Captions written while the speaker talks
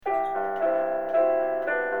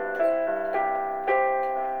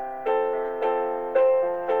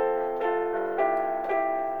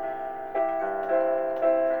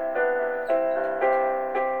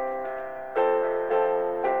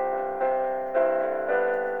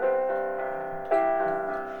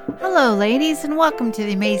Hello, ladies, and welcome to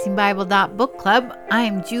the Amazing Bible Book Club. I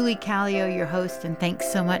am Julie Callio, your host, and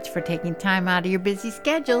thanks so much for taking time out of your busy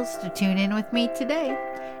schedules to tune in with me today.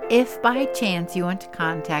 If by chance you want to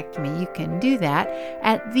contact me, you can do that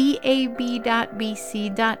at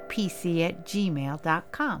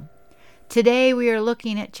vab.bc.pc@gmail.com. Today we are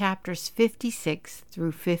looking at chapters 56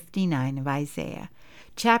 through 59 of Isaiah.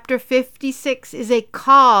 Chapter 56 is a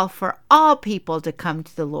call for all people to come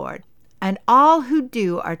to the Lord. And all who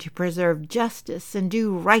do are to preserve justice and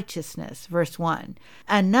do righteousness, verse 1.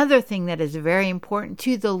 Another thing that is very important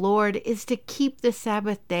to the Lord is to keep the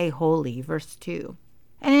Sabbath day holy, verse 2.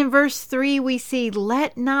 And in verse 3 we see,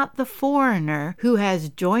 let not the foreigner who has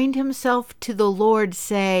joined himself to the Lord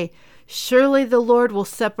say, surely the Lord will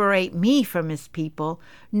separate me from his people.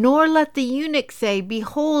 Nor let the eunuch say,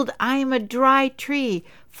 behold, I am a dry tree.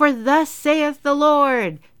 For thus saith the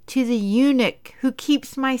Lord, to the eunuch who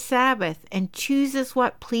keeps my Sabbath and chooses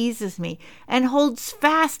what pleases me and holds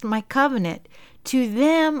fast my covenant, to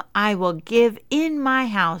them I will give in my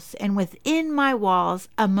house and within my walls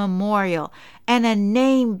a memorial and a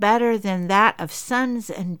name better than that of sons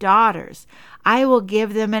and daughters. I will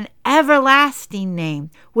give them an everlasting name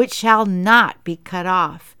which shall not be cut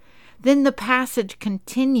off. Then the passage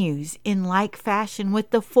continues in like fashion with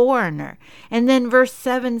the foreigner. And then verse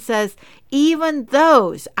 7 says, even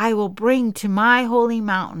those I will bring to my holy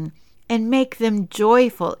mountain and make them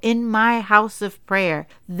joyful in my house of prayer.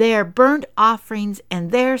 Their burnt offerings and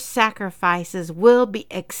their sacrifices will be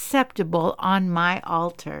acceptable on my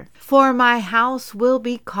altar. For my house will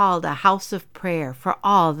be called a house of prayer for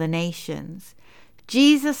all the nations.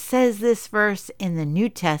 Jesus says this verse in the New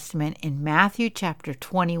Testament in Matthew chapter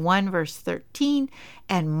 21 verse 13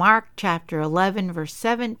 and Mark chapter 11 verse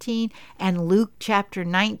 17 and Luke chapter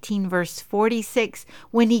 19 verse 46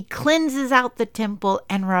 when he cleanses out the temple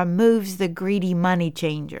and removes the greedy money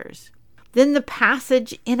changers. Then the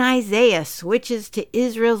passage in Isaiah switches to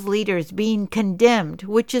Israel's leaders being condemned,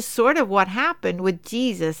 which is sort of what happened with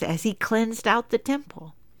Jesus as he cleansed out the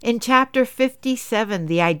temple. In chapter 57,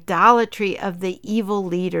 the idolatry of the evil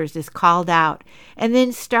leaders is called out. And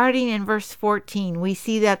then starting in verse 14, we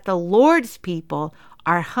see that the Lord's people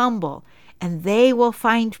are humble and they will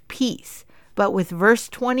find peace. But with verse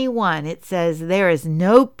 21, it says, there is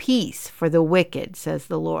no peace for the wicked, says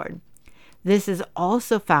the Lord. This is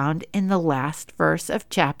also found in the last verse of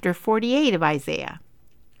chapter 48 of Isaiah.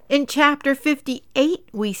 In chapter 58,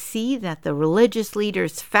 we see that the religious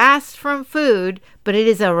leaders fast from food, but it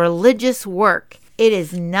is a religious work. It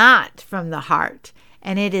is not from the heart,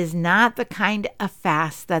 and it is not the kind of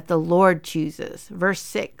fast that the Lord chooses. Verse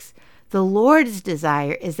 6, the Lord's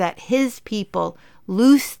desire is that his people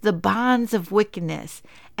loose the bonds of wickedness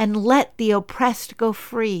and let the oppressed go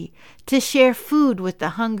free, to share food with the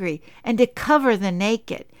hungry and to cover the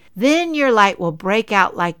naked. Then your light will break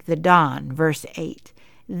out like the dawn. Verse 8.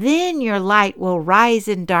 Then your light will rise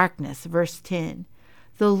in darkness. Verse 10.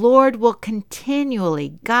 The Lord will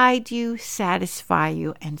continually guide you, satisfy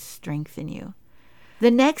you, and strengthen you. The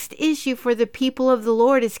next issue for the people of the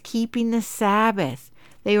Lord is keeping the Sabbath.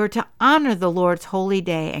 They were to honor the Lord's holy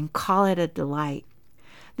day and call it a delight.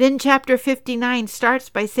 Then chapter 59 starts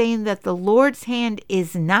by saying that the Lord's hand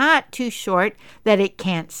is not too short that it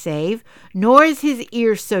can't save, nor is his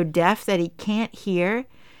ear so deaf that he can't hear.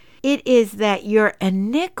 It is that your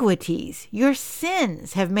iniquities, your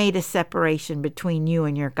sins, have made a separation between you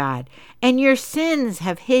and your God, and your sins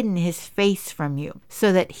have hidden his face from you,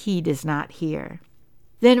 so that he does not hear.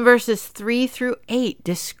 Then verses 3 through 8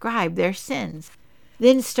 describe their sins.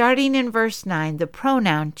 Then starting in verse 9, the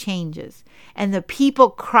pronoun changes, and the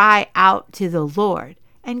people cry out to the Lord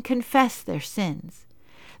and confess their sins.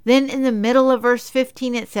 Then in the middle of verse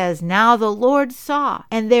 15 it says, now the Lord saw,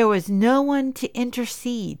 and there was no one to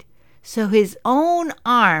intercede. So his own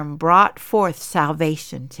arm brought forth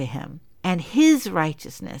salvation to him, and his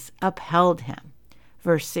righteousness upheld him.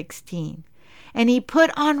 Verse 16. And he put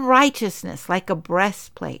on righteousness like a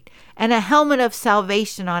breastplate, and a helmet of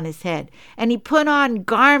salvation on his head. And he put on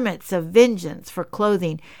garments of vengeance for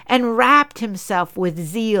clothing, and wrapped himself with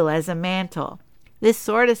zeal as a mantle. This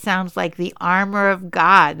sort of sounds like the armor of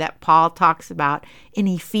God that Paul talks about in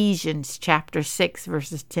Ephesians chapter 6,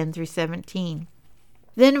 verses 10 through 17.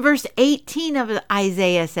 Then verse 18 of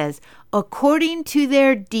Isaiah says, according to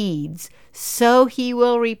their deeds, so he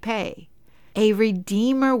will repay. A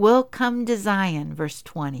redeemer will come to Zion, verse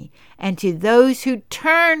 20, and to those who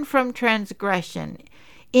turn from transgression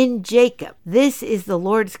in Jacob. This is the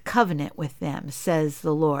Lord's covenant with them, says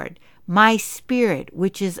the Lord, my spirit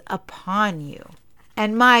which is upon you.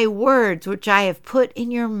 And my words which I have put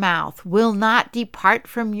in your mouth will not depart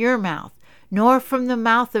from your mouth, nor from the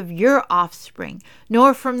mouth of your offspring,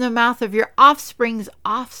 nor from the mouth of your offspring's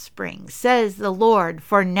offspring, says the Lord,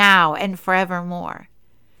 for now and forevermore.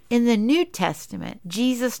 In the New Testament,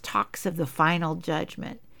 Jesus talks of the final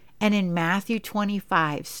judgment. And in Matthew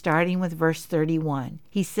 25, starting with verse 31,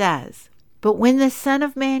 he says, "But when the Son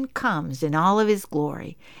of Man comes in all of his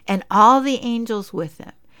glory, and all the angels with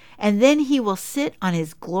him, and then he will sit on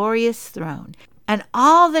his glorious throne, and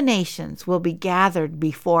all the nations will be gathered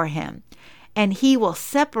before him, and he will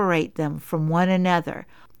separate them from one another,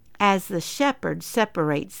 as the shepherd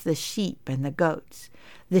separates the sheep and the goats.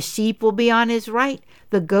 The sheep will be on his right,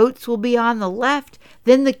 the goats will be on the left.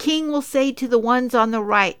 Then the king will say to the ones on the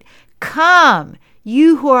right, 'Come,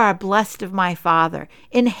 you who are blessed of my Father,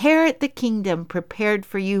 inherit the kingdom prepared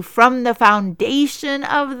for you from the foundation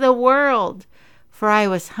of the world. For I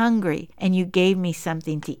was hungry, and you gave me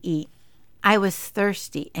something to eat. I was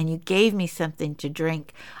thirsty, and you gave me something to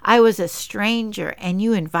drink. I was a stranger, and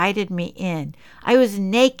you invited me in. I was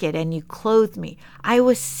naked, and you clothed me. I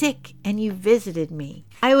was sick, and you visited me.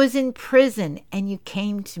 I was in prison, and you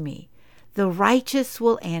came to me.' The righteous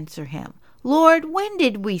will answer him, 'Lord, when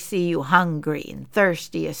did we see you hungry and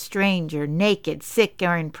thirsty, a stranger, naked, sick,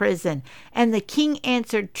 or in prison?' And the king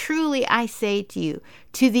answered, 'Truly I say to you,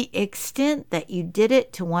 to the extent that you did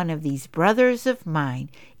it to one of these brothers of mine,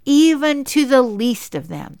 even to the least of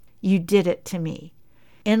them, you did it to me.'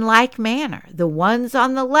 In like manner, the ones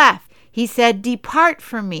on the left, he said, 'Depart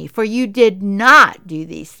from me, for you did not do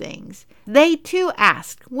these things.' They too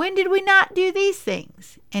asked, 'When did we not do these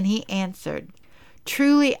things?' And he answered,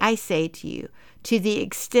 'Truly I say to you, to the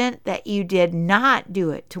extent that you did not do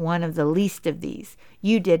it to one of the least of these,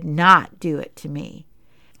 you did not do it to me.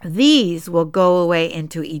 These will go away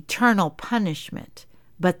into eternal punishment,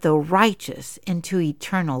 but the righteous into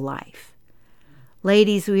eternal life.'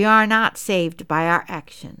 Ladies, we are not saved by our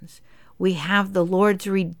actions. We have the Lord's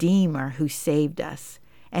Redeemer who saved us,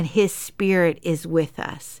 and his Spirit is with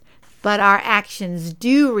us. But our actions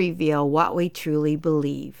do reveal what we truly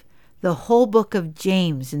believe. The whole book of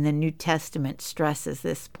James in the New Testament stresses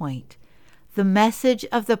this point. The message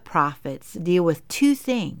of the prophets deal with two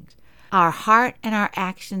things: our heart and our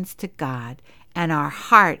actions to God, and our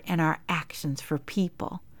heart and our actions for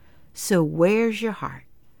people. So where's your heart?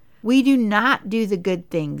 We do not do the good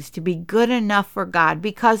things to be good enough for God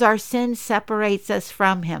because our sin separates us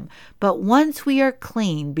from him. But once we are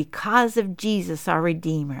clean because of Jesus, our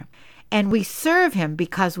Redeemer, and we serve him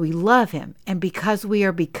because we love him and because we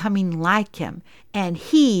are becoming like him, and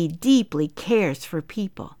he deeply cares for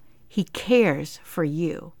people. He cares for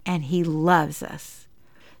you, and he loves us.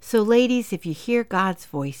 So ladies, if you hear God's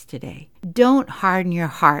voice today, don't harden your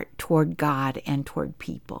heart toward God and toward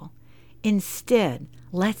people. Instead,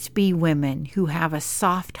 let's be women who have a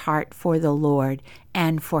soft heart for the Lord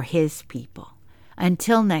and for his people.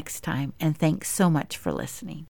 Until next time, and thanks so much for listening.